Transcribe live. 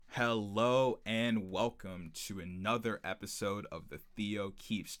Hello and welcome to another episode of the Theo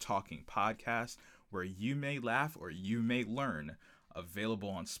Keeps Talking podcast, where you may laugh or you may learn. Available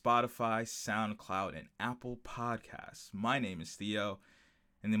on Spotify, SoundCloud, and Apple Podcasts. My name is Theo,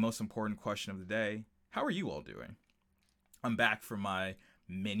 and the most important question of the day: how are you all doing? I'm back from my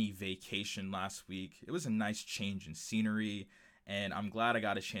mini vacation last week. It was a nice change in scenery, and I'm glad I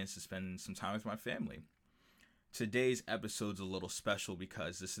got a chance to spend some time with my family. Today's episode's a little special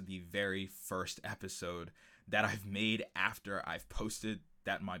because this is the very first episode that I've made after I've posted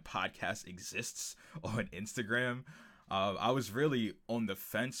that my podcast exists on Instagram. I was really on the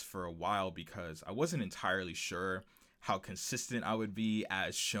fence for a while because I wasn't entirely sure how consistent I would be,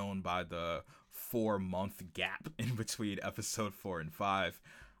 as shown by the 4-month gap in between episode 4 and 5.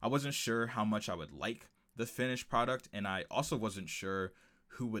 I wasn't sure how much I would like the finished product, and I also wasn't sure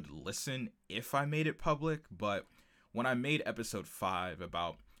who would listen if I made it public. But when I made episode 5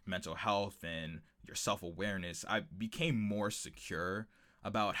 about mental health and your self-awareness, I became more secure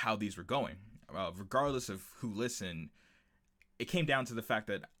about how these were going. Regardless of who listened, it came down to the fact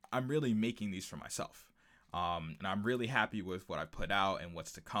that I'm really making these for myself. And I'm really happy with what I put out and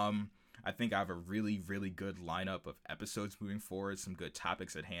what's to come. I think I have a really, really good lineup of episodes moving forward, some good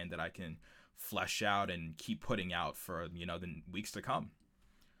topics at hand that I can flesh out and keep putting out for, the weeks to come.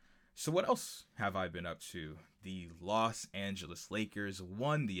 So what else have I been up to? The Los Angeles Lakers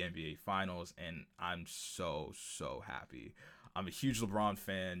won the NBA Finals, and I'm so happy. I'm a huge LeBron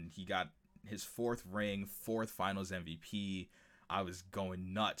fan. He got his 4th ring, 4th Finals MVP. I was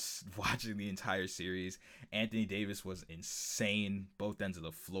going nuts watching the entire series. Anthony Davis was insane, both ends of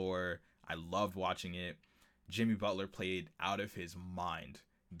the floor. I loved watching it. Jimmy Butler played out of his mind,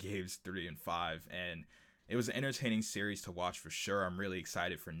 games 3 and 5, and it was an entertaining series to watch for sure. I'm really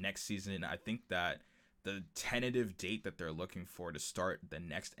excited for next season. I think that the tentative date that they're looking for to start the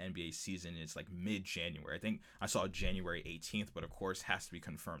next NBA season is like mid-January. I think I saw January 18th, but of course has to be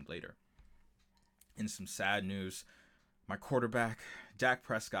confirmed later. In some sad news, my quarterback, Dak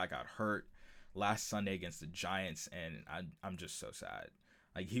Prescott, got hurt last Sunday against the Giants, and I'm just so sad.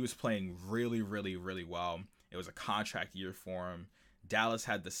 Like, he was playing really, really, really well. It was a contract year for him. Dallas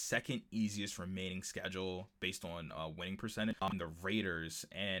had the second easiest remaining schedule based on winning percentage on the Raiders,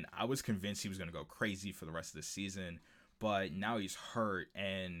 and I was convinced he was going to go crazy for the rest of the season, but now he's hurt,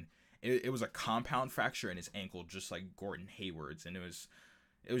 and it was a compound fracture in his ankle, just like Gordon Hayward's, and it was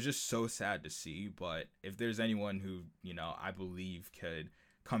just so sad to see. But if there's anyone who, I believe could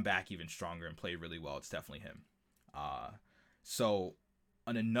come back even stronger and play really well, it's definitely him. So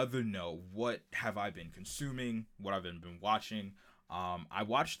on another note, what have I been consuming? What I've been watching? I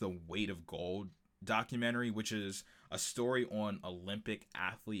watched the Weight of Gold documentary, which is a story on Olympic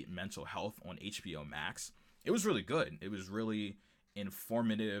athlete mental health on HBO Max. It was really good. It was really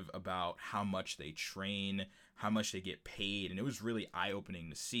informative about how much they train, how much they get paid, and it was really eye-opening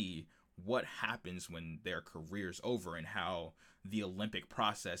to see what happens when their career's over and how the Olympic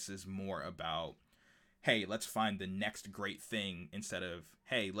process is more about, hey, let's find the next great thing instead of,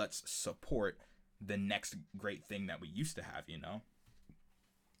 hey, let's support the next great thing that we used to have.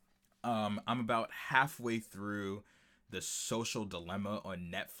 I'm about halfway through The Social Dilemma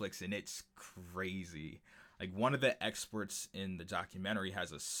on Netflix, and it's crazy. Like, one of the experts in the documentary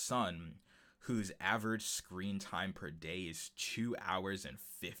has a son whose average screen time per day is 2 hours and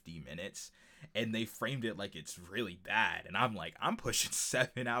 50 minutes, and they framed it like it's really bad. And I'm like, I'm pushing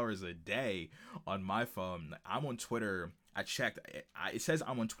 7 hours a day on my phone. I'm on Twitter. I checked. It says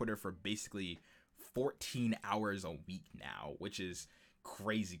I'm on Twitter for basically 14 hours a week now, which is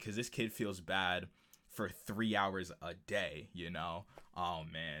crazy because this kid feels bad for 3 hours a day. Oh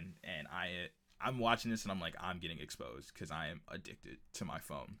man. And I'm watching this and I'm like, I'm getting exposed because I am addicted to my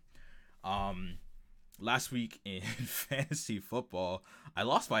phone. Last week in fantasy football, I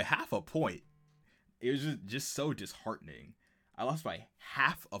lost by half a point. It was just so disheartening. I lost by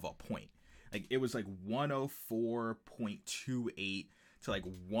half of a point. Like, it was like 104.28 to like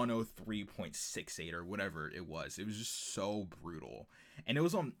 103.68 or whatever it was. It was just so brutal. And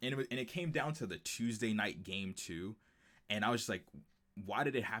it came down to the Tuesday night game too. And I was just like, why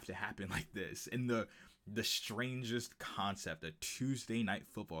did it have to happen like this? And the strangest concept, a Tuesday night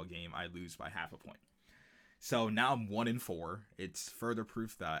football game, I lose by half a point. So now I'm 1-4. It's further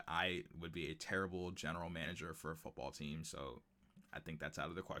proof that I would be a terrible general manager for a football team. So I think that's out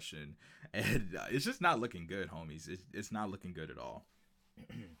of the question. And it's just not looking good, homies. It's not looking good at all.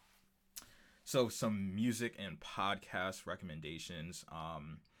 So some music and podcast recommendations.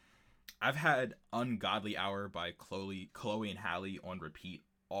 I've had Ungodly Hour by Chloe and Halle on repeat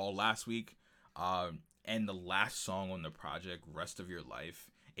all last week. And the last song on the project, Rest of Your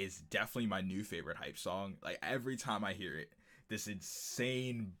Life, is definitely my new favorite hype song. Like every time I hear it, this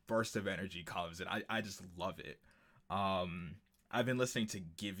insane burst of energy comes, and I just love it. I've been listening to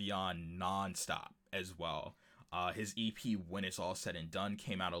Giveon nonstop as well. His EP When It's All Said and Done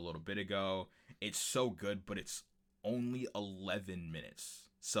came out a little bit ago. It's so good, but it's only 11 minutes,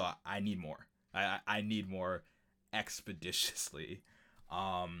 so I need more. I need more expeditiously.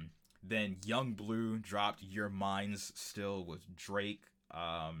 Then Young Blue dropped Your Mind's Still with Drake.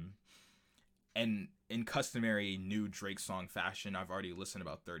 And in customary new Drake song fashion, I've already listened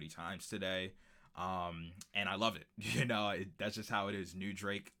about 30 times today. And I love it. That's just how it is. New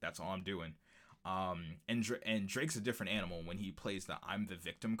Drake, that's all I'm doing. And Drake's a different animal when he plays the I'm the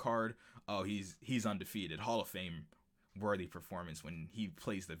Victim card. Oh, he's undefeated. Hall of Fame worthy performance when he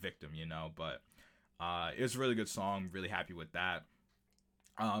plays the victim, but it was a really good song. Really happy with that.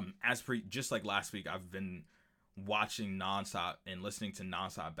 Just like last week, I've been watching nonstop and listening to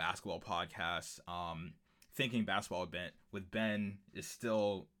nonstop basketball podcasts. Thinking Basketball with Ben is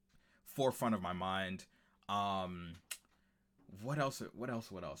still forefront of my mind. What else?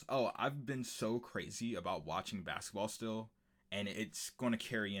 Oh, I've been so crazy about watching basketball still, and it's going to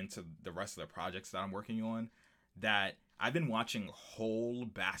carry into the rest of the projects that I'm working on, that I've been watching whole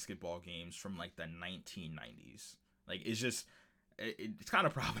basketball games from like the 1990s. Like it's kind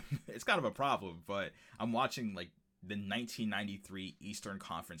of problem. It's kind of a problem, but I'm watching like the 1993 Eastern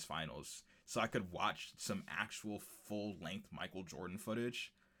Conference Finals, so I could watch some actual full-length Michael Jordan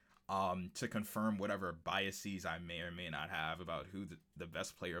footage, to confirm whatever biases I may or may not have about who the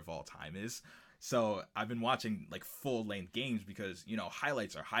best player of all time is. So I've been watching like full-length games because,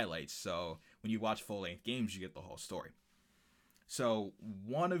 highlights are highlights. So when you watch full-length games, you get the whole story. So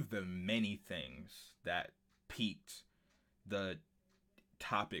one of the many things that piqued the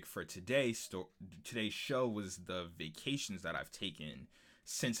topic for today's show was the vacations that I've taken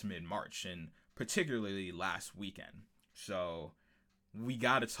since mid-March, and particularly last weekend. So we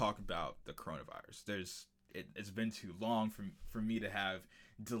got to talk about the coronavirus. It's been too long for me to have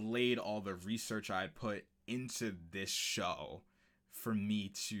delayed all the research I had put into this show for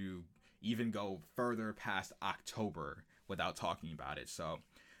me to even go further past October without talking about it. So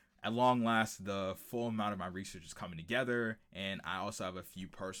at long last, the full amount of my research is coming together, and I also have a few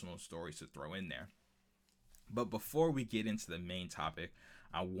personal stories to throw in there. But before we get into the main topic,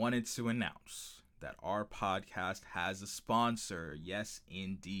 I wanted to announce that our podcast has a sponsor. Yes,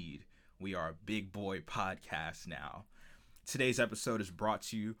 indeed. We are a big boy podcast now. Today's episode is brought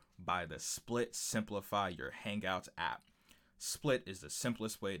to you by the Split Simplify Your Hangouts app. Split is the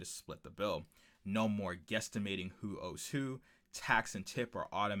simplest way to split the bill. No more guesstimating who owes who. Tax and tip are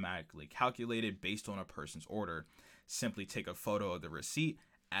automatically calculated based on a person's order. Simply take a photo of the receipt,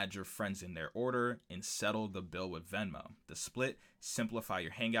 add your friends in their order, and settle the bill with Venmo. The Split Simplify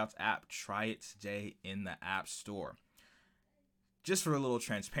Your Hangouts app. Try it today in the App Store. Just for a little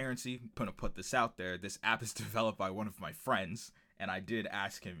transparency, I'm going to put this out there. This app is developed by one of my friends, and I did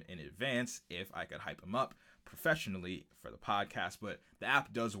ask him in advance if I could hype him up professionally for the podcast, but the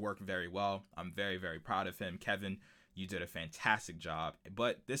app does work very well. I'm very, very proud of him. Kevin, you did a fantastic job,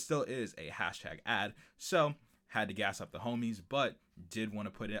 but this still is a hashtag ad, so had to gas up the homies, but did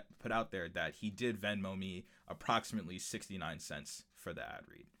want to put out there that he did Venmo me approximately 69 cents for the ad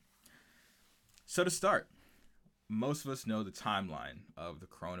read. So to start, most of us know the timeline of the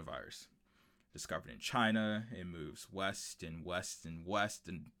coronavirus. Discovered in China, it moves west and west and west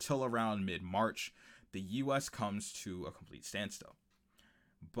until around mid-March, the U.S. comes to a complete standstill.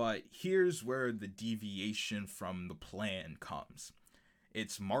 But here's where the deviation from the plan comes.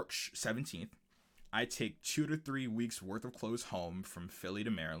 It's March 17th. I take 2 to 3 weeks worth of clothes home from Philly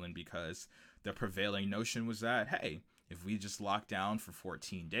to Maryland because the prevailing notion was that, hey, if we just lock down for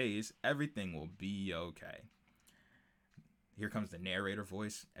 14 days, everything will be okay. Here comes the narrator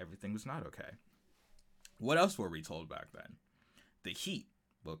voice. Everything was not okay. What else were we told back then? The heat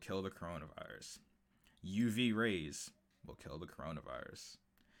will kill the coronavirus. UV rays will kill the coronavirus.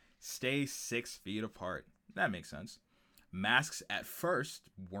 Stay 6 feet apart. That makes sense. Masks at first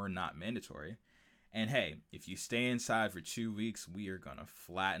were not mandatory. And hey, if you stay inside for 2 weeks, we are going to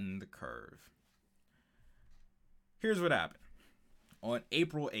flatten the curve. Here's what happened. On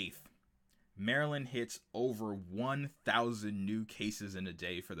April 8th, Maryland hits over 1,000 new cases in a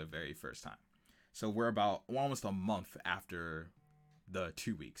day for the very first time. So we're about almost a month after the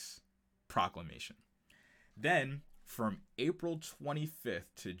 2 weeks proclamation. Then, from April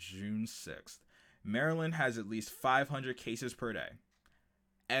 25th to June 6th, Maryland has at least 500 cases per day,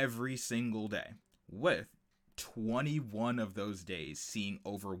 every single day, with 21 of those days seeing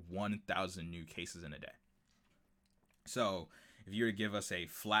over 1,000 new cases in a day. So, If you were to give us a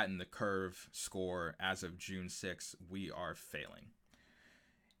flatten the curve score as of June 6th, we are failing.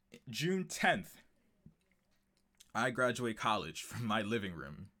 June 10th, I graduate college from my living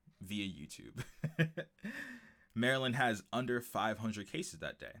room via YouTube. Maryland has under 500 cases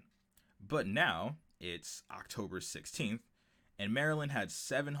that day. But now it's October 16th, and Maryland had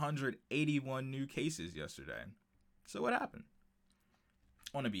 781 new cases yesterday. So what happened?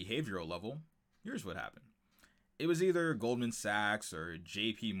 On a behavioral level, here's what happened. It was either Goldman Sachs or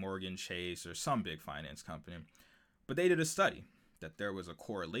JP Morgan Chase or some big finance company, but they did a study that there was a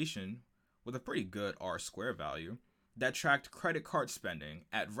correlation with a pretty good R-square value that tracked credit card spending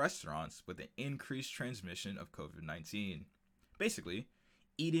at restaurants with an increased transmission of COVID-19. Basically,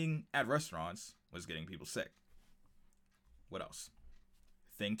 eating at restaurants was getting people sick. What else?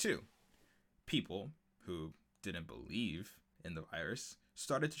 Thing 2. People who didn't believe in the virus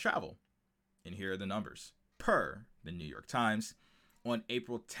started to travel. And here are the numbers. Per the New York Times, on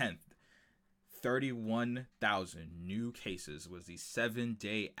April 10th, 31,000 new cases was the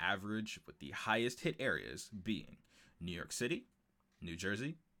 7-day average, with the highest hit areas being New York City, New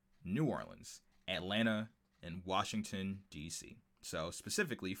Jersey, New Orleans, Atlanta, and Washington, D.C. So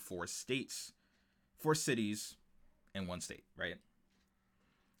specifically 4 states, 4 cities, and 1 state, right?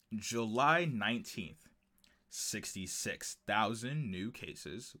 July 19th, 66,000 new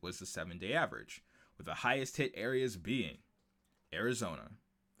cases was the 7-day average, with the highest hit areas being Arizona,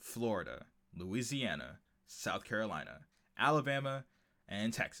 Florida, Louisiana, South Carolina, Alabama,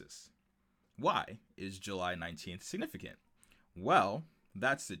 and Texas. Why is July 19th significant? Well,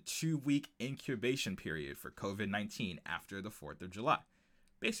 that's the 2-week incubation period for COVID-19 after the 4th of July.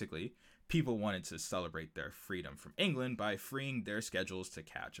 Basically, people wanted to celebrate their freedom from England by freeing their schedules to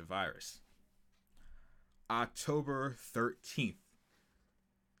catch a virus. October 13th,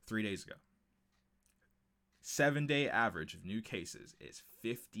 3 days ago. 7-day average of new cases is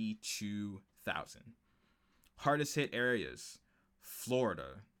 52,000. Hardest hit areas: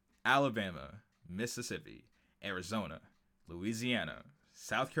 Florida, Alabama, Mississippi, Arizona, Louisiana,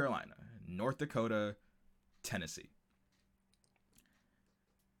 South Carolina, North Dakota, Tennessee.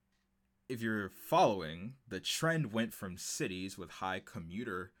 If you're following, the trend went from cities with high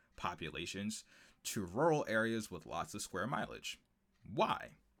commuter populations to rural areas with lots of square mileage. Why?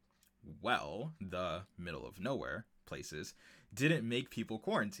 Well, the middle of nowhere places didn't make people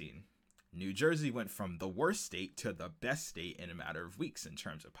quarantine. New Jersey went from the worst state to the best state in a matter of weeks in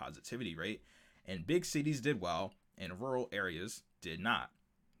terms of positivity rate, and big cities did well and rural areas did not.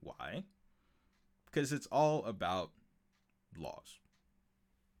 Why? Because it's all about laws.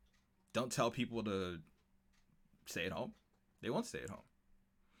 Don't tell people to stay at home. They won't stay at home.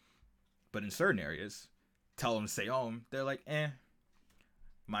 But in certain areas, tell them to stay home. They're like,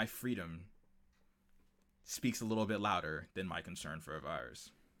 my freedom speaks a little bit louder than my concern for a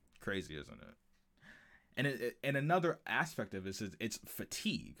virus. Crazy, isn't it? And another aspect of this is it's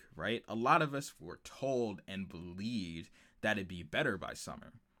fatigue, right? A lot of us were told and believed that it'd be better by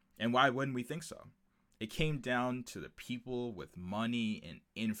summer. And why wouldn't we think so? It came down to the people with money and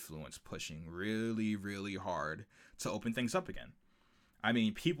influence pushing really, really hard to open things up again. I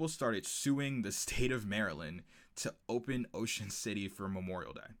mean, people started suing the state of Maryland to open Ocean City for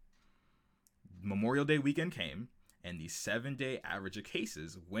Memorial Day. Memorial Day weekend came, and the 7-day average of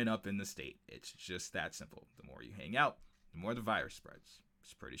cases went up in the state. It's just that simple. The more you hang out, the more the virus spreads.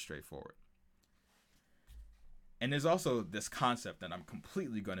 It's pretty straightforward. And there's also this concept that I'm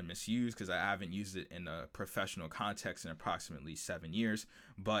completely going to misuse because I haven't used it in a professional context in approximately 7 years,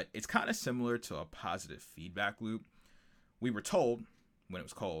 but it's kind of similar to a positive feedback loop. We were told, when it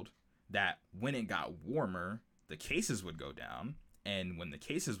was cold, that when it got warmer, the cases would go down, and when the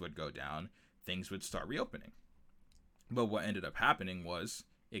cases would go down, things would start reopening. But what ended up happening was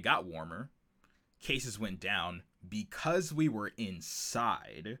it got warmer, cases went down. Because we were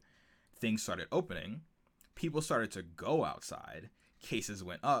inside, things started opening. People started to go outside, cases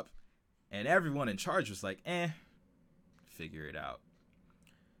went up, and everyone in charge was like, figure it out.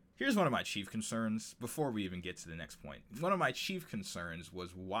 Here's one of my chief concerns before we even get to the next point. One of my chief concerns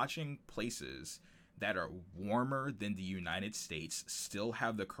was watching places that are warmer than the United States still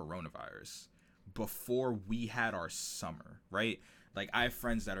have the coronavirus before we had our summer, right? Like, I have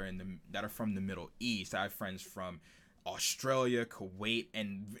friends that are from the Middle East. I have friends from Australia, Kuwait,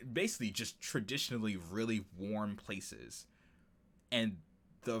 and basically just traditionally really warm places. And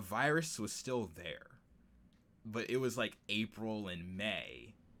the virus was still there. But it was like April and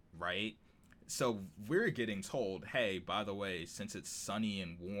May, right? So we're getting told, hey, by the way, since it's sunny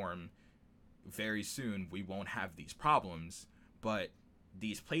and warm, very soon we won't have these problems. But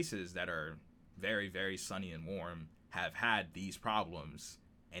these places that are very, very sunny and warm have had these problems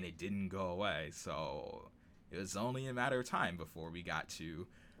and it didn't go away. So it was only a matter of time before we got to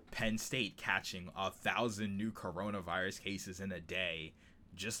Penn State catching 1,000 new coronavirus cases in a day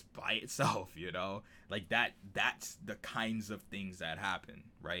just by itself, you know? Like that's the kinds of things that happen,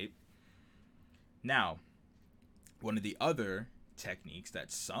 right? Now, one of the other techniques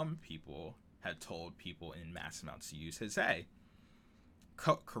that some people had told people in mass amounts to use is, hey,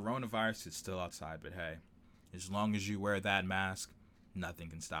 coronavirus is still outside, but hey, as long as you wear that mask, nothing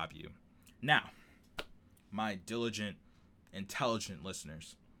can stop you. Now, my diligent, intelligent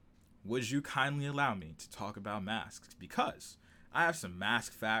listeners, would you kindly allow me to talk about masks? Because I have some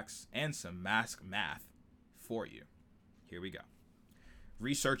mask facts and some mask math for you. Here we go.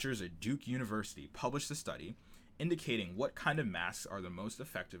 Researchers at Duke University published a study indicating what kind of masks are the most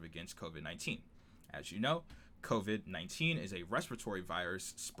effective against COVID-19. As you know, COVID-19 is a respiratory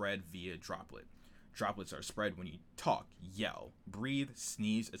virus spread via droplet. Droplets are spread when you talk, yell, breathe,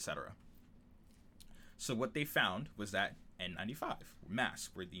 sneeze, etc. So what they found was that N95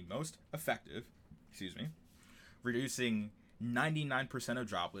 masks were the most effective, reducing 99% of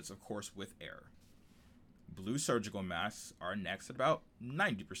droplets, of course, with air. Blue surgical masks are next at about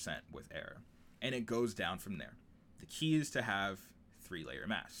 90% with air, and it goes down from there. The key is to have 3-layer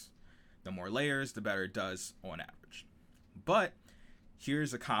masks. The more layers, the better it does on average. But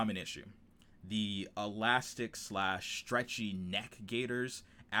here's a common issue. The elastic / stretchy neck gaiters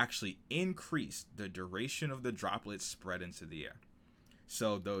actually increase the duration of the droplets spread into the air.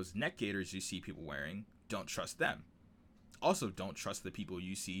 So those neck gaiters you see people wearing, don't trust them. Also, don't trust the people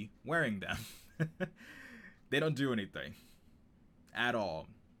you see wearing them. They don't do anything at all.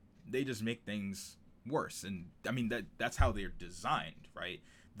 They just make things worse. And I mean, that's how they're designed, right?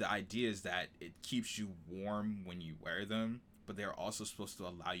 The idea is that it keeps you warm when you wear them, but they're also supposed to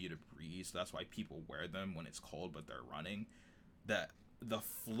allow you to breathe. So that's why people wear them when it's cold, but they're running. The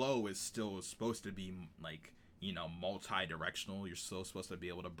flow is still supposed to be like, you know, multi-directional. You're still supposed to be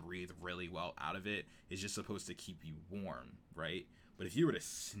able to breathe really well out of it. It's just supposed to keep you warm, right? But if you were to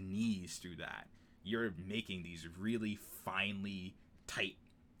sneeze through that, you're making these really finely tight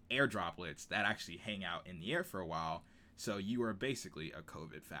air droplets that actually hang out in the air for a while. So you are basically a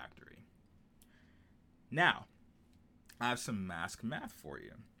COVID factory. Now, I have some mask math for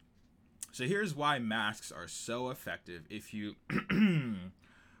you. So here's why masks are so effective if you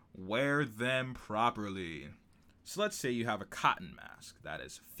wear them properly. So let's say you have a cotton mask that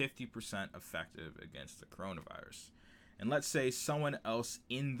is 50% effective against the coronavirus. And let's say someone else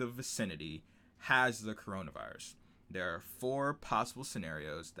in the vicinity has the coronavirus. There are 4 possible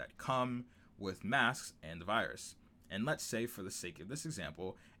scenarios that come with masks and the virus. And let's say, for the sake of this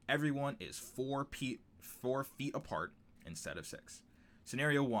example, everyone is 4 feet apart instead of 6.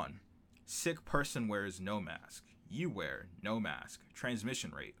 Scenario 1, sick person wears no mask. You wear no mask.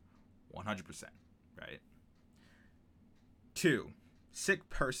 Transmission rate, 100%, right? 2, sick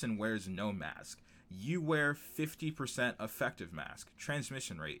person wears no mask. You wear 50% effective mask.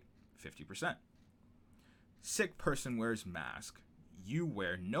 Transmission rate, 50%. Sick person wears mask. You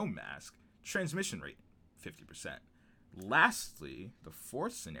wear no mask. Transmission rate, 50%. Lastly, the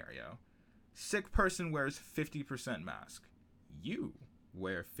 4th scenario, sick person wears 50% mask. You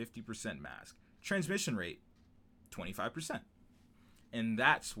wear 50% mask. Transmission rate, 25%. And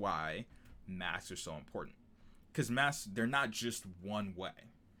that's why masks are so important. Because masks, they're not just one way,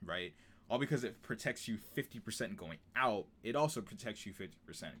 right? All because it protects you 50% going out, it also protects you 50%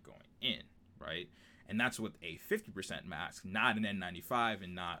 going in, right? And that's with a 50% mask, not an N95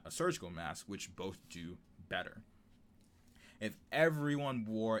 and not a surgical mask, which both do better. If everyone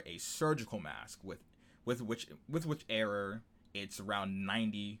wore a surgical mask with which error it's around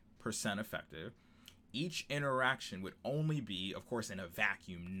 90% effective, each interaction would only be, of course, in a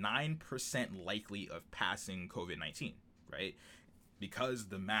vacuum, 9% likely of passing COVID-19, right? Because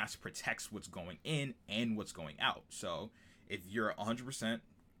the mask protects what's going in and what's going out. So if you're 100%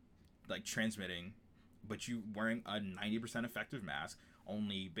 like transmitting, but you wearing a 90% effective mask,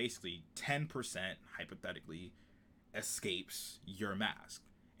 only basically 10% hypothetically escapes your mask.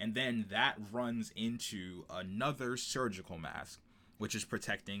 And then that runs into another surgical mask, which is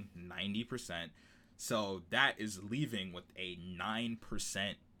protecting 90%. So that is leaving with a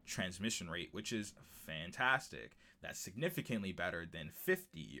 9% transmission rate, which is fantastic. That's significantly better than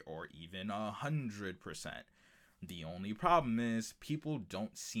 50 or even 100%. The only problem is people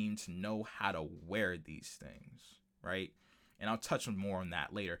don't seem to know how to wear these things, right? And I'll touch on more on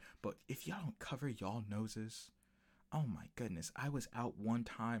that later. But if y'all don't cover y'all noses, oh my goodness, I was out one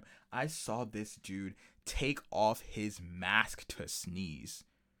time. I saw this dude take off his mask to sneeze.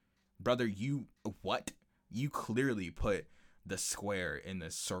 Brother, what? You clearly put the square in the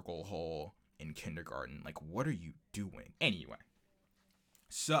circle hole in kindergarten. Like, what are you doing? Anyway,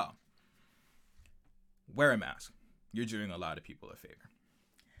 so wear a mask. You're doing a lot of people a favor.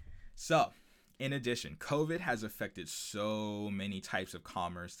 So, in addition, COVID has affected so many types of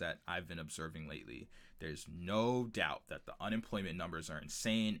commerce that I've been observing lately. There's no doubt that the unemployment numbers are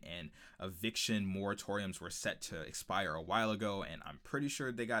insane, and eviction moratoriums were set to expire a while ago, and I'm pretty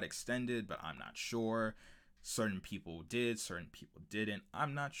sure they got extended, but I'm not sure. Certain people did, certain people didn't.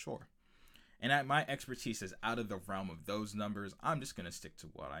 I'm not sure. And my expertise is out of the realm of those numbers. I'm just going to stick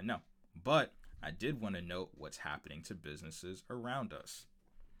to what I know. But I did want to note what's happening to businesses around us.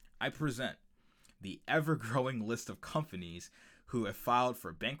 I present the ever-growing list of companies who have filed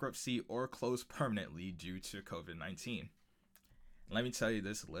for bankruptcy or closed permanently due to COVID-19. Let me tell you,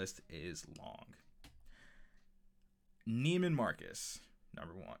 this list is long. Neiman Marcus,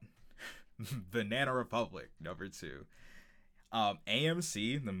 number 1. Banana Republic, number 2.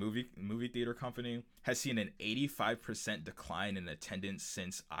 AMC, the movie theater company, has seen an 85% decline in attendance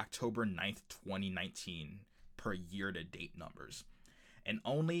since October 9th, 2019 per year-to-date numbers. And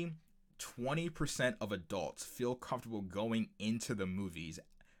only 20% of adults feel comfortable going into the movies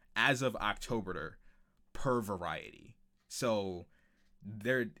as of October per Variety. So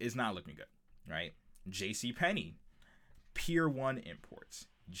there is not looking good, right? JCPenney, Pier 1 Imports,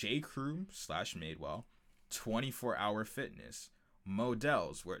 J. Crew / Madewell, 24 Hour Fitness,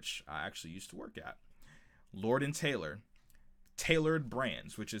 Models, which I actually used to work at, Lord & Taylor, Tailored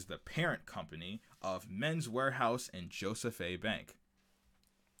Brands, which is the parent company of Men's Warehouse and Joseph A. Bank,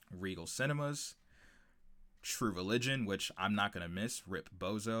 Regal Cinemas, True Religion, which I'm not going to miss, Rip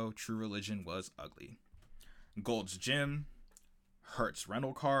Bozo, True Religion was ugly, Gold's Gym, Hertz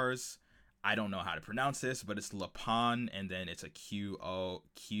Rental Cars, I don't know how to pronounce this, but it's Lapon, and then it's a Quuotidien.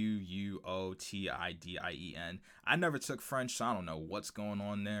 I never took French, so I don't know what's going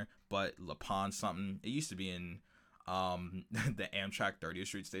on there, but Lapon something. It used to be in the Amtrak 30th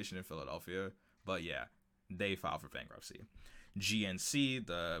Street station in Philadelphia, but yeah, they filed for bankruptcy. GNC,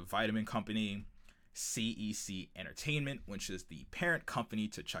 the vitamin company, CEC Entertainment, which is the parent company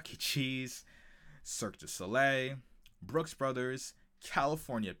to Chuck E. Cheese, Cirque du Soleil, Brooks Brothers,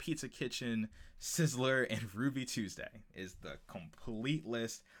 California Pizza Kitchen, Sizzler, and Ruby Tuesday is the complete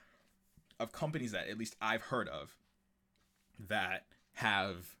list of companies that at least I've heard of that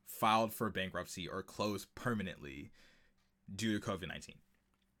have filed for bankruptcy or closed permanently due to COVID-19.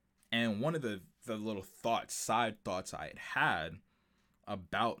 And one of the little side thoughts I had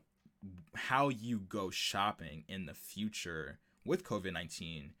about how you go shopping in the future with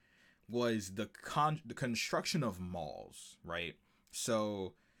COVID-19 was the construction of malls, right?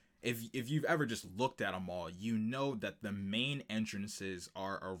 So if you've ever just looked at a mall, you know that the main entrances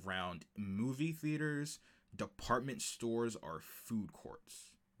are around movie theaters, department stores, or food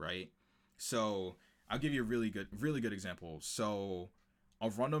courts, right? So I'll give you a really good example. So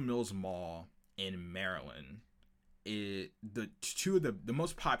Arundel Mills Mall in Maryland, the two of the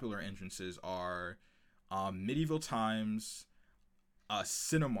most popular entrances are Medieval Times,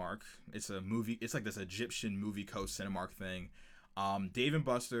 Cinemark. It's a movie. It's like this Egyptian movie co Cinemark thing. Dave &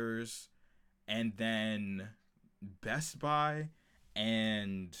 Buster's, and then Best Buy,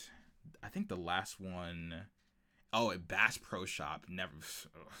 and I think the last one, Bass Pro Shop. Never.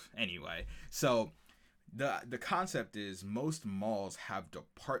 Anyway, so the concept is most malls have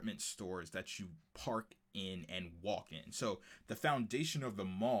department stores that you park in and walk in. So the foundation of the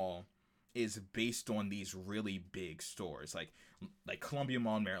mall is based on these really big stores like Columbia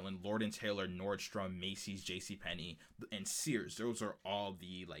Mall in Maryland, Lord & Taylor, Nordstrom, Macy's, JCPenney, and Sears. Those are all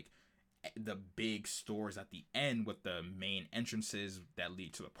the big stores at the end with the main entrances that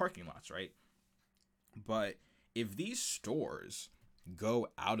lead to the parking lots, right? But if these stores go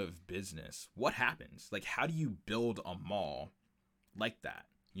out of business, what happens? Like, how do you build a mall like that?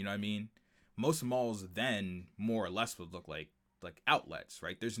 You know what I mean? Most malls then more or less would look like outlets,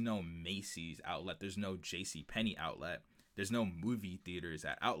 right? There's no Macy's outlet, there's no JCPenney outlet, there's no movie theaters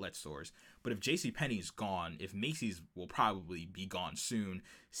at outlet stores. But if JCPenney's gone, if Macy's will probably be gone soon,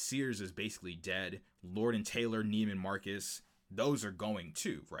 Sears is basically dead, Lord & Taylor, Neiman Marcus, those are going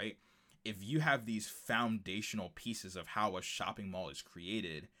too, right? If you have these foundational pieces of how a shopping mall is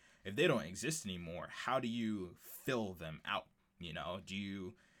created, if they don't exist anymore, how do you fill them out? You know,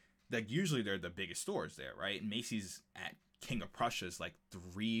 usually they're the biggest stores there, right? Macy's at King of Prussia is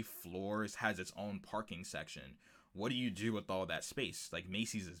 3 floors, has its own parking section. What do you do with all that space?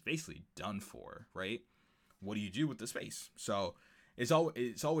 Macy's is basically done for, right? What do you do with the space? So it's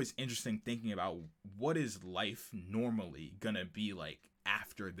always interesting thinking about what is life normally gonna be like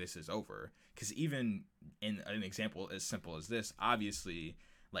after this is over. Because even in an example as simple as this, obviously,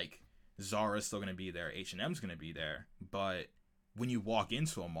 like, Zara's still going to be there, H&M's going to be there, but when you walk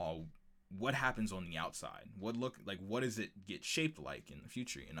into a mall, what happens on the outside? What does it get shaped like in the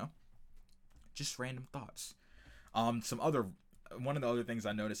future, you know? Just random thoughts. One of the other things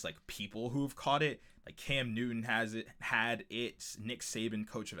I noticed, like, people who've caught it, like Cam Newton had it, Nick Saban,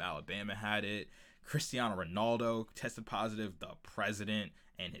 coach of Alabama, had it, Cristiano Ronaldo tested positive, the president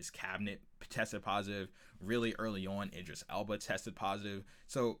and his cabinet tested positive, really early on, Idris Elba tested positive.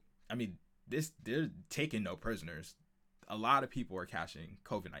 So, I mean, they're taking no prisoners. A lot of people are catching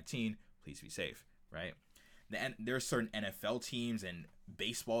COVID-19. Please be safe, right? And there are certain NFL teams and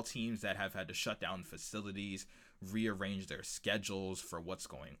baseball teams that have had to shut down facilities, rearrange their schedules for what's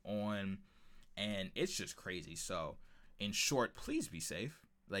going on, and it's just crazy. So, in short, please be safe.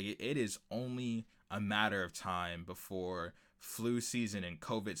 Like, it is only a matter of time before flu season and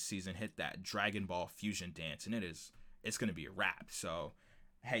COVID season hit that Dragon Ball fusion dance, and it's gonna be a wrap. So,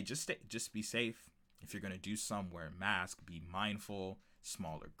 hey, just be safe. If you're gonna do somewhere, mask, be mindful,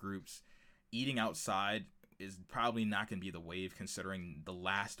 smaller groups. Eating outside is probably not going to be the wave, considering the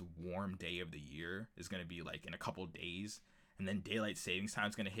last warm day of the year is going to be like in a couple days, and then daylight savings time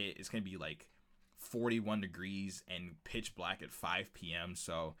is going to hit. It's going to be like 41 degrees and pitch black at 5 p.m.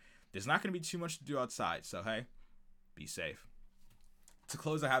 So there's not going to be too much to do outside. So hey, be safe. To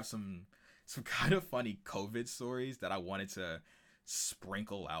close, I have some kind of funny COVID stories that I wanted to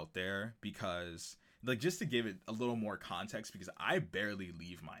sprinkle out there, because, like, just to give it a little more context, because I barely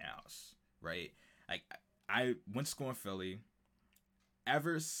leave my house, right? Like, I went to school in Philly.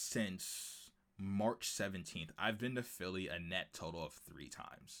 Ever since March 17th, I've been to Philly a net total of 3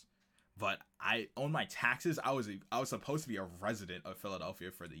 times. But on my taxes, I was supposed to be a resident of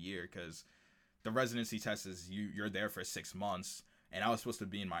Philadelphia for the year, because the residency test is you're there for 6 months, and I was supposed to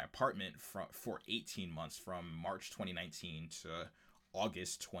be in my apartment for 18 months, from March 2019 to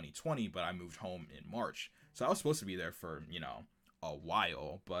August 2020, but I moved home in March. So I was supposed to be there for, a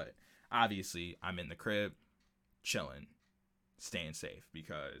while, but obviously I'm in the crib, chilling, staying safe,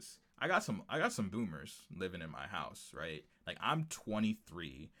 because I got some boomers living in my house, right? Like, I'm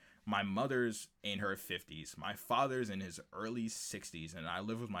 23. My mother's in her 50s. My father's in his early 60s, and I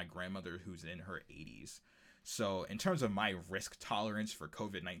live with my grandmother who's in her 80s. So in terms of my risk tolerance for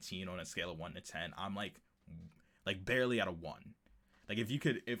COVID-19 on a scale of 1 to 10, I'm like barely at a 1. Like,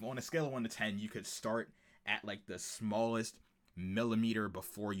 if on a scale of 1 to 10, you could start at like the smallest millimeter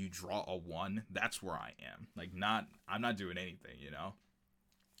before you draw a 1, that's where I am. Like, I'm not doing anything,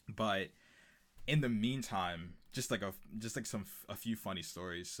 But in the meantime, just a few funny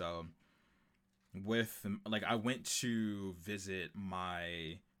stories. So I went to visit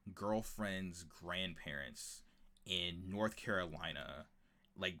my girlfriend's grandparents in North Carolina,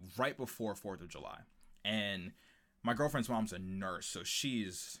 like right before 4th of July. And my girlfriend's mom's a nurse, so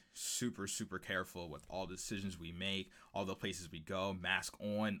she's super, super careful with all the decisions we make, all the places we go, mask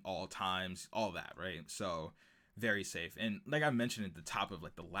on all times, all that, right? So very safe. And like I mentioned at the top of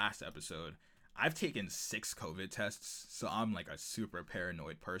like the last episode, I've taken 6 COVID tests, so I'm like a super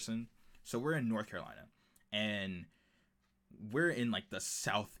paranoid person. So we're in North Carolina, and we're in like the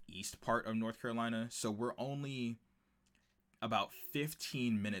southeast part of North Carolina, so we're only about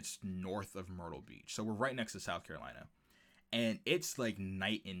 15 minutes north of Myrtle Beach. So we're right next to South Carolina. And it's like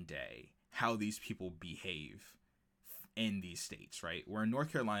night and day how these people behave in these states, right? We're in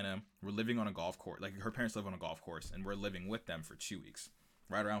North Carolina. We're living on a golf course. Like, her parents live on a golf course, and we're living with them for 2 weeks,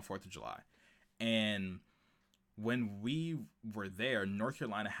 right around 4th of July. And when we were there, North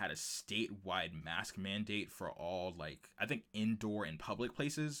Carolina had a statewide mask mandate for all, like, I think indoor and public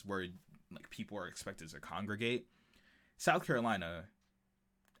places where like people are expected to congregate. South Carolina,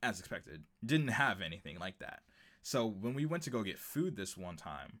 as expected, didn't have anything like that. So when we went to go get food this one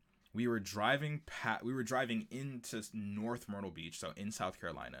time, we were driving into North Myrtle Beach, so in South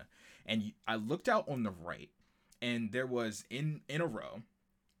Carolina, and I looked out on the right, and there was in a row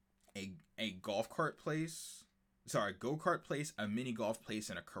a go-kart place, a mini golf place,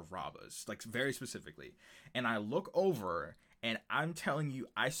 and a Carrabba's, like, very specifically. And I look over, and I'm telling you,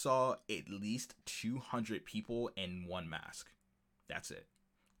 I saw at least 200 people in one mask. That's it.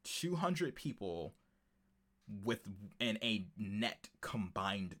 200 people in a net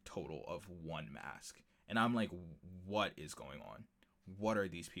combined total of one mask. And I'm like, what is going on? What are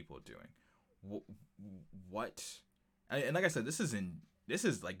these people doing? What? And like I said, this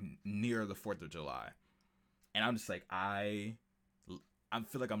is like near the 4th of July. And I'm just like, I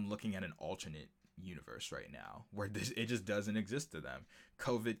feel like I'm looking at an alternate universe right now where it just doesn't exist to them.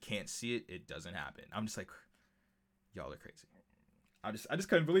 COVID can't see it. It doesn't happen. I'm just like, y'all are crazy. I just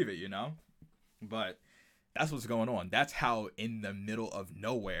couldn't believe it, But that's what's going on. That's how in the middle of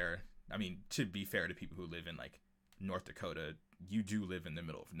nowhere. I mean, to be fair to people who live in like North Dakota, you do live in the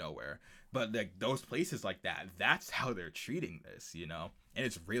middle of nowhere. But like those places like that, that's how they're treating this, and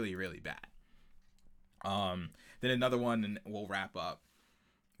it's really, really bad. Then another one, and we'll wrap up.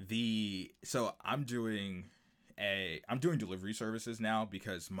 So I'm doing delivery services now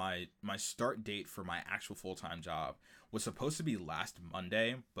because my start date for my actual full-time job was supposed to be last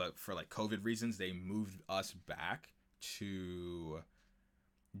Monday, but for like COVID reasons they moved us back to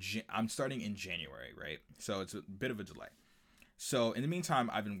I'm starting in January, right? So it's a bit of a delay. So in the meantime,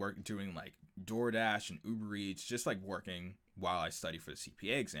 I've been doing like DoorDash and Uber Eats, just like working while I study for the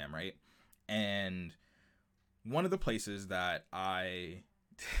CPA exam, right? And one of the places that I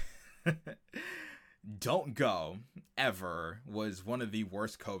don't go ever was one of the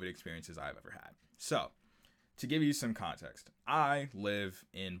worst COVID experiences I've ever had. So, to give you some context, I live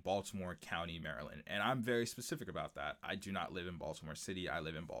in Baltimore County, Maryland, and I'm very specific about that. I do not live in Baltimore City. I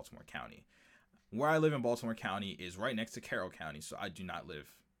live in Baltimore County. Where I live in Baltimore County is right next to Carroll County, so I do not live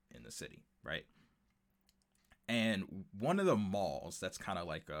in the city, right? And one of the malls that's kind of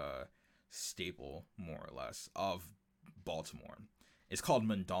like a staple, more or less, of Baltimore is called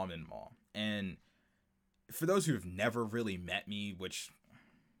Mondawmin Mall. And for those who have never really met me, which,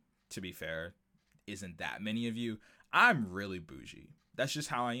 to be fair, isn't that many of you, I'm really bougie. That's just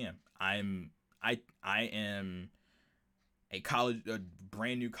how I am. I am a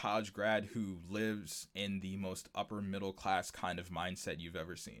brand new college grad who lives in the most upper middle class kind of mindset you've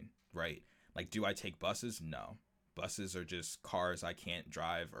ever seen, right? Like, do I take buses? No. Buses are just cars I can't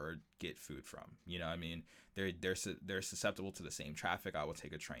drive or get food from. You know what I mean? They're susceptible to the same traffic. I will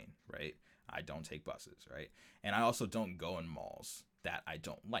take a train, right? I don't take buses, right? And I also don't go in malls that I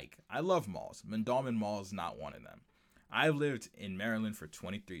don't like. I love malls. Mondawmin Mall is not one of them. I've lived in Maryland for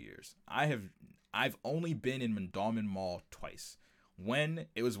 23 years. I've only been in Mondawmin Mall twice. When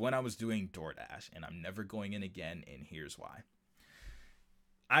I was doing DoorDash, and I'm never going in again, and here's why.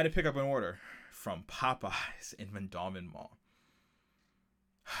 I had to pick up an order from Popeyes in Mondawmin Mall.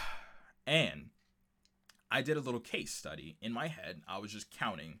 And I did a little case study in my head. I was just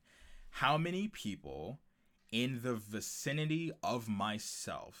counting how many people in the vicinity of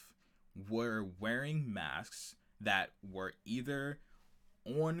myself were wearing masks that were either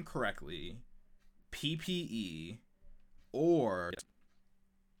on correctly, PPE, or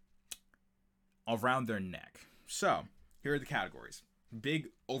around their neck. So, here are the categories. Big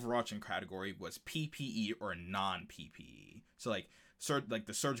overarching category was PPE or non-PPE. So like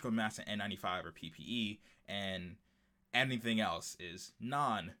the surgical mask and N95 or PPE, and anything else is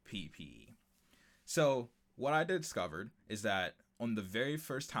non-PPE. So what I discovered is that on the very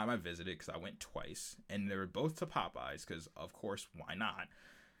first time I visited, because I went twice, and they were both to Popeyes, because of course, why not?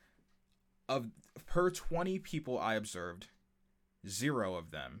 Per 20 people I observed, 0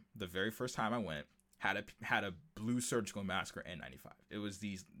 of them, the very first time I went, had a blue surgical mask or N95. It was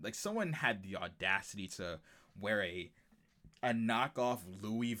these, like, someone had the audacity to wear a knockoff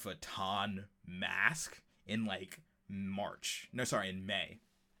Louis Vuitton mask in in May.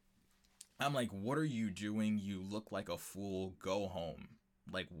 I'm like, what are you doing? You look like a fool. Go home.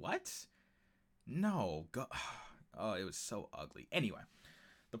 Like, what? No, go. Oh, it was so ugly. Anyway,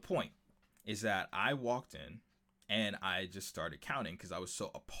 the point is that I walked in and I just started counting because I was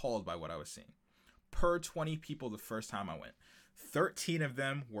so appalled by what I was seeing. Per 20 people the first time I went, 13 of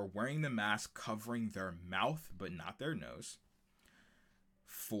them were wearing the mask covering their mouth but not their nose.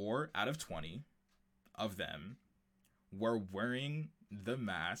 4 out of 20 of them were wearing the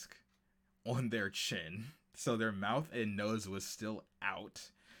mask on their chin, so their mouth and nose was still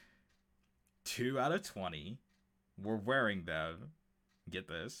out. 2 out of 20 were wearing them, get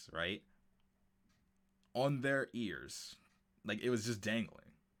this, right, on their ears. Like, it was just dangling.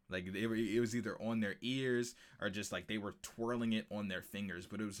 Like, it was either on their ears or just like they were twirling it on their fingers,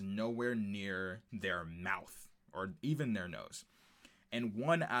 but it was nowhere near their mouth or even their nose. And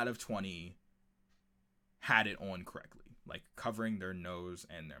 1 out of 20 had it on correctly, like covering their nose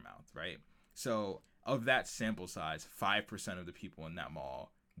and their mouth, right? So of that sample size, 5% of the people in that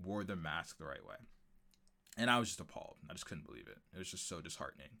mall wore the mask the right way. And I was just appalled. I just couldn't believe it. It was just so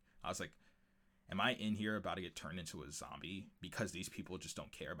disheartening. I was like, am I in here about to get turned into a zombie because these people just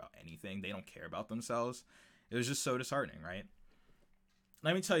don't care about anything? They don't care about themselves. It was just so disheartening, right?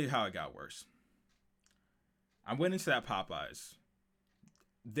 Let me tell you how it got worse. I went into that Popeyes.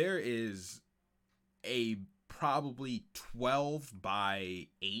 There is a probably 12 by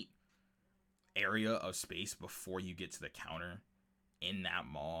 8 area of space before you get to the counter in that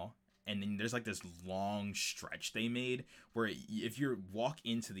mall. and then there's like this long stretch they made where if you walk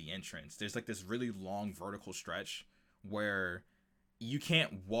into the entrance, there's like this really long vertical stretch where you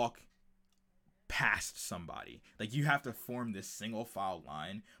can't walk past somebody. Like, you have to form this single file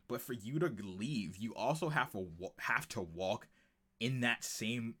line, but for you to leave, you also have to walk in that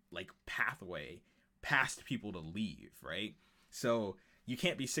same like pathway past people to leave, right? So you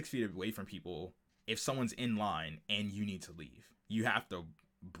can't be 6 feet away from people if someone's in line and you need to leave. You have to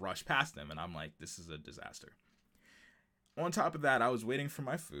brush past them, and I'm like, this is a disaster. On top of that, I was waiting for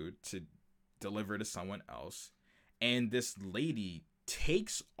my food to deliver to someone else, and this lady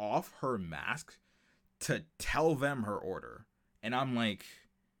takes off her mask to tell them her order, and I'm like,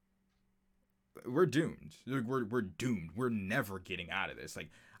 we're doomed. We're doomed. We're never getting out of this.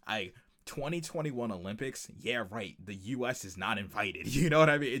 Like, 2021 Olympics, yeah, right. The U.S. is not invited. You know what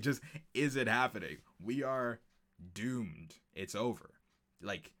I mean? It just isn't happening. We are doomed. It's over.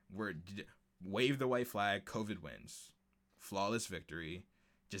 Like, wave the white flag. COVID wins. Flawless victory.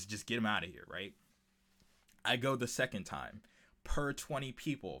 Just get them out of here, right? I go the second time. Per 20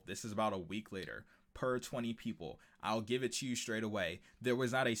 people. This is about a week later. Per 20 people. I'll give it to you straight away. There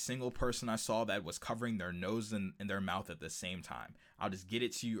was not a single person I saw that was covering their nose and their mouth at the same time. I'll just get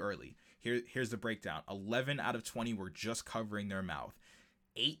it to you early. Here's the breakdown. 11 out of 20 were just covering their mouth.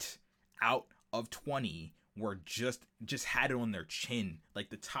 8 out of 20 were just had it on their chin. Like,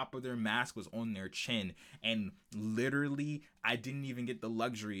 the top of their mask was on their chin. And literally, I didn't even get the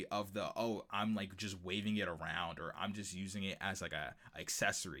luxury of I'm like just waving it around, or I'm just using it as like a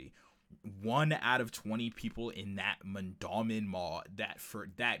accessory. 1 out of 20 people in that Mondawmin Mall,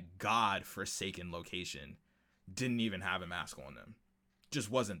 that god-forsaken location, didn't even have a mask on them.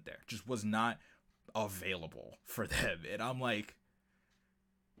 Just wasn't there. Just was not available for them. And I'm like,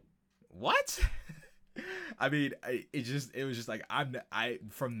 what? I mean, it was just like,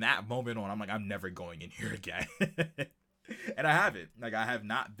 from that moment on, I'm like, I'm never going in here again. And I haven't. Like, I have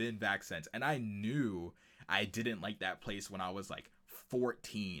not been back since. And I knew I didn't like that place when I was like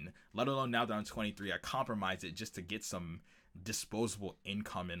 14, let alone now that I'm 23. I compromised it just to get some disposable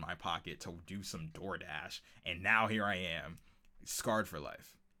income in my pocket to do some DoorDash. And now here I am, scarred for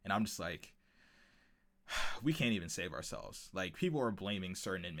life. And I'm just like, we can't even save ourselves. Like, people are blaming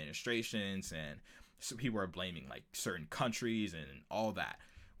certain administrations, and so people are blaming like certain countries and all that.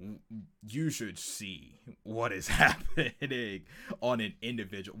 You should see what is happening on an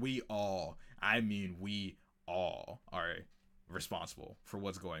individual. We all are responsible for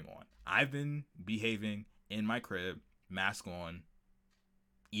what's going on. I've been behaving in my crib, mask on,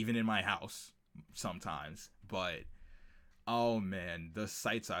 even in my house sometimes, but oh man, the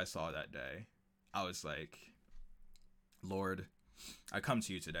sights I saw that day, I was like, Lord, I come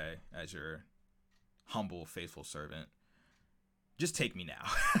to you today as your humble, faithful servant. Just take me now.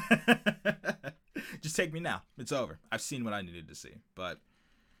 Just take me now. It's over. I've seen what I needed to see. But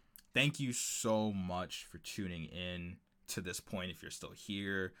thank you so much for tuning in to this point. If you're still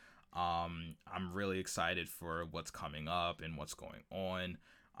here, I'm really excited for what's coming up and what's going on.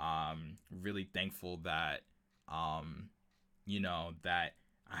 Really thankful that that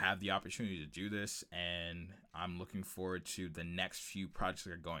I have the opportunity to do this, and I'm looking forward to the next few projects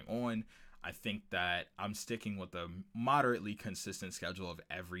that are going on. I think that I'm sticking with a moderately consistent schedule of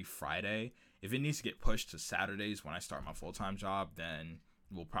every Friday. If it needs to get pushed to Saturdays when I start my full-time job, then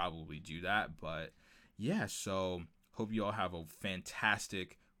we'll probably do that. But yeah, so hope you all have a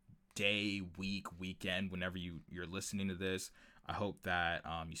fantastic day, week, weekend, whenever you're listening to this. I hope that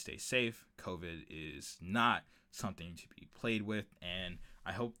you stay safe. COVID is not something to be played with, and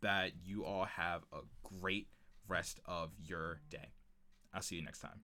I hope that you all have a great rest of your day. I'll see you next time.